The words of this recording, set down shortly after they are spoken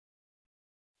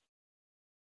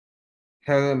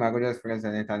Hello, my gorgeous friends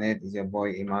on the internet. It's your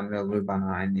boy Emmanuel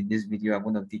Wilbana, and in this video, I'm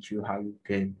going to teach you how you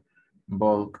can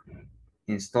bulk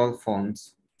install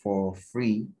fonts for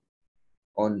free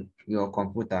on your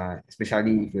computer,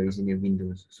 especially if you're using a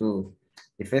Windows. So,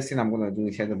 the first thing I'm going to do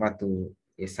is head over to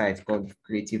a site called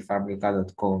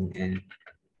creativefabrica.com, and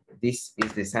this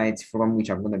is the site from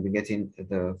which I'm going to be getting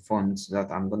the fonts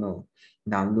that I'm going to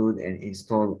download and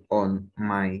install on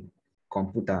my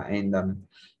computer. And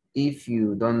if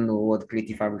you don't know what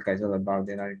Creative Fabrica is all about,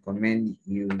 then I recommend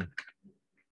you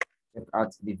check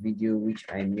out the video which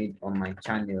I made on my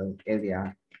channel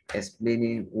earlier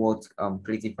explaining what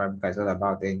Creative Fabrica is all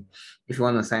about. And if you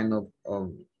want to sign up,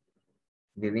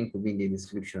 the link will be in the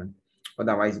description.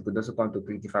 Otherwise, you could also come to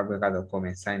creativefabrica.com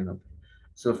and sign up.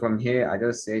 So from here, I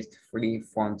just searched free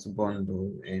font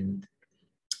bundle and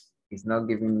it's not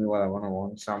giving me what I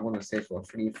want. So I'm going to search for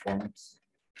free fonts.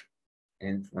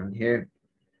 And from here,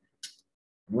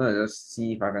 I'm going to just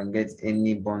see if I can get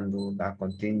any bundle that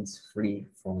contains free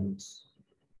fonts.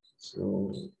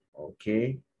 So,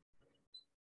 okay.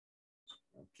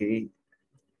 I'm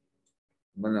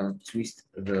going to twist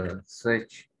the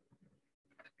search.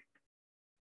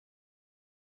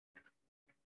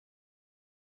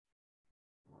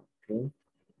 Okay.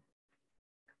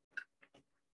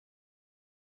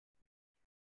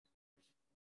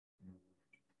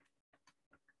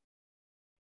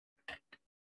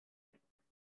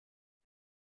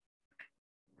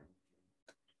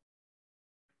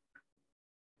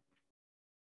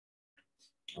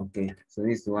 Okay, so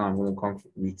this is the one I'm going to come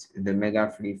with the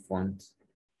mega free font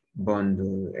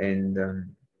bundle. And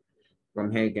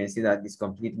from here, you can see that it's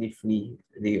completely free.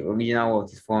 The original one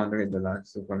is $400.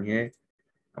 So from here,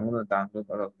 I'm going to download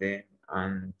all of them.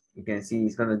 And you can see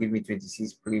it's going to give me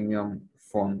 26 premium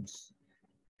fonts.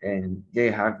 And there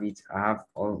you have it. I have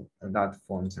all that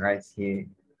fonts right here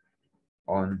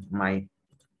on my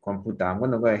computer. I'm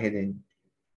going to go ahead and,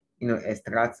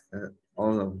 extract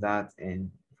all of that.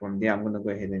 And from there, I'm going to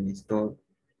go ahead and install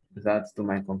that to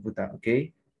my computer.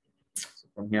 Okay. So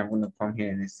from here, I'm going to come here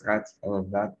and extract all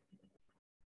of that.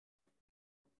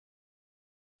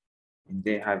 And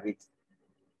there you have it.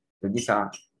 So these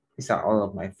are all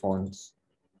of my fonts,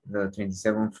 the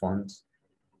 27 fonts.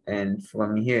 And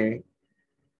from here,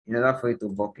 in order for you to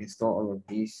bulk install all of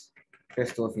these,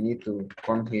 first off, you need to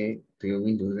come here to your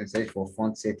Windows and search for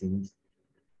font settings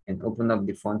and open up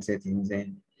the font settings.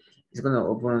 And it's going to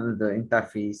open the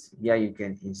interface where you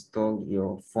can install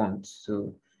your font.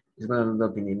 So it's going to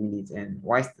load up in a minute. And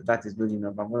whilst that is loading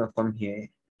up, I'm going to come here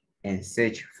and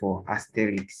search for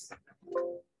asterisk.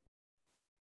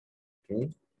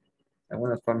 Okay. I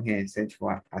want to come here and search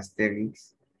for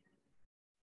asterisk.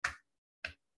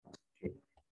 Okay.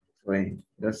 So I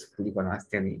just click on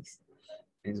asterisk.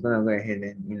 And it's going to go ahead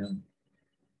and,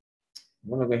 I'm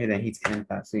going to go ahead and hit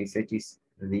enter. So it searches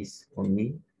this for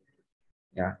me.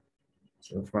 Yeah.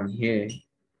 So from here,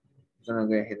 I'm going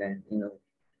to go ahead and,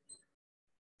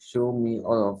 show me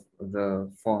all of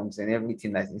the forms and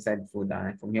everything that's inside the folder.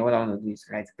 And from here, what I want to do is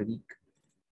right click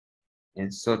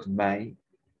and sort by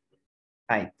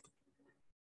type.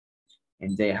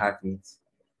 And there you have it.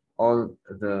 All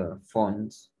the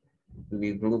fonts will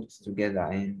be grouped together,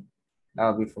 and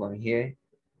that will be from here.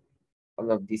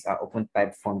 All of these are open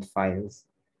type font files,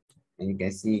 and you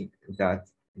can see that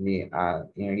they are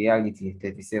in reality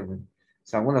 37.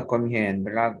 So I'm going to come here and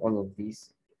drag all of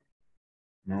these.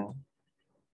 No,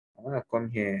 I'm going to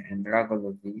come here and drag all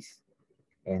of these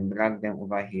and drag them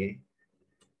over here.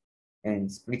 And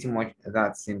it's pretty much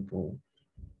that simple.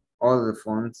 All the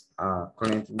fonts are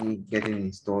currently getting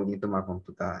installed into my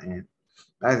computer, and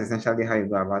that's essentially how you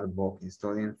go about bulk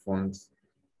installing fonts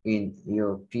in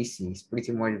your PC. It's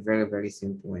pretty much very, very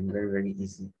simple and very, very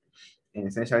easy. And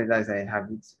essentially, that's how I have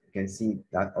it. You can see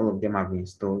that all of them have been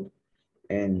installed.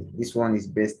 And this one is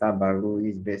Besta Baro,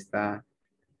 this is Besta,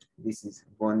 this is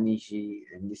Bonishi,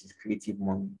 and this is Creative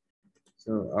Money.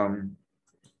 So I'm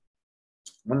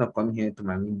gonna come here to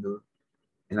my window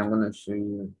and I'm gonna show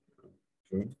you.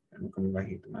 Okay, I'm coming back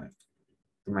here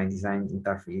to my design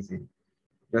interface, and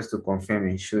just to confirm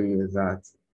and show you that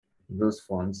those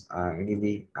fonts are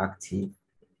really active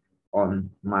on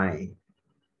my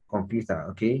computer.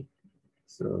 Okay,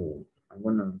 so I'm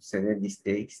gonna select this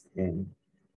text, and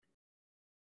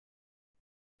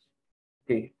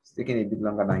okay, it's taking a bit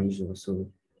longer than usual, so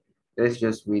let's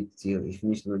just wait till it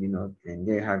finishes loading up. And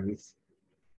there you have it.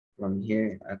 From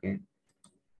here I can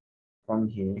come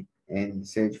here and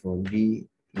search for VU.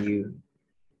 You're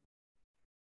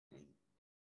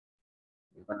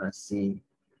gonna see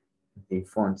the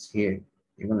fonts here.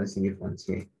 You're gonna see the fonts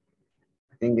here.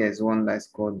 I think there's one that's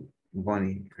called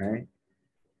Bonnie, right?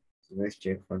 So let's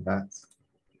check for that.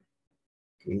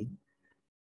 Okay.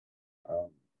 Um,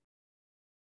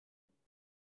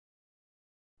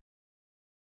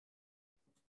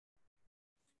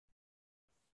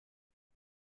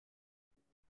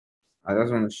 I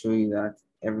just want to show you that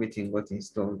everything got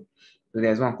installed. So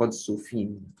there's one called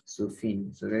Sofin.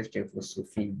 Sofin. So let's check for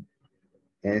Sofin.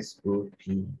 SOP.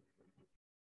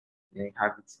 I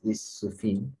have it, this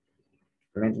Sofin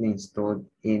currently installed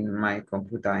in my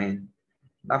computer, and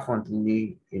that font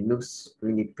really, it looks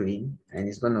really plain, and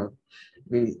it's gonna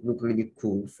really look really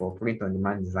cool for print on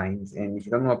demand designs. And if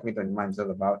you don't know what print on demand is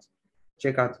all about,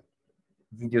 check out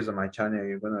videos on my channel.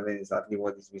 You're gonna learn exactly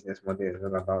what this business model is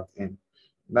all about, and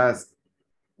that's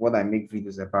what I make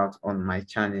videos about on my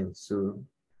channel. So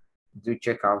do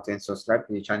check out and subscribe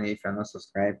to the channel if you're not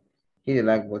subscribed. Hit the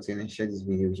like button and share this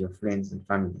video with your friends and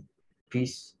family.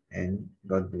 Peace and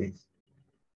God bless.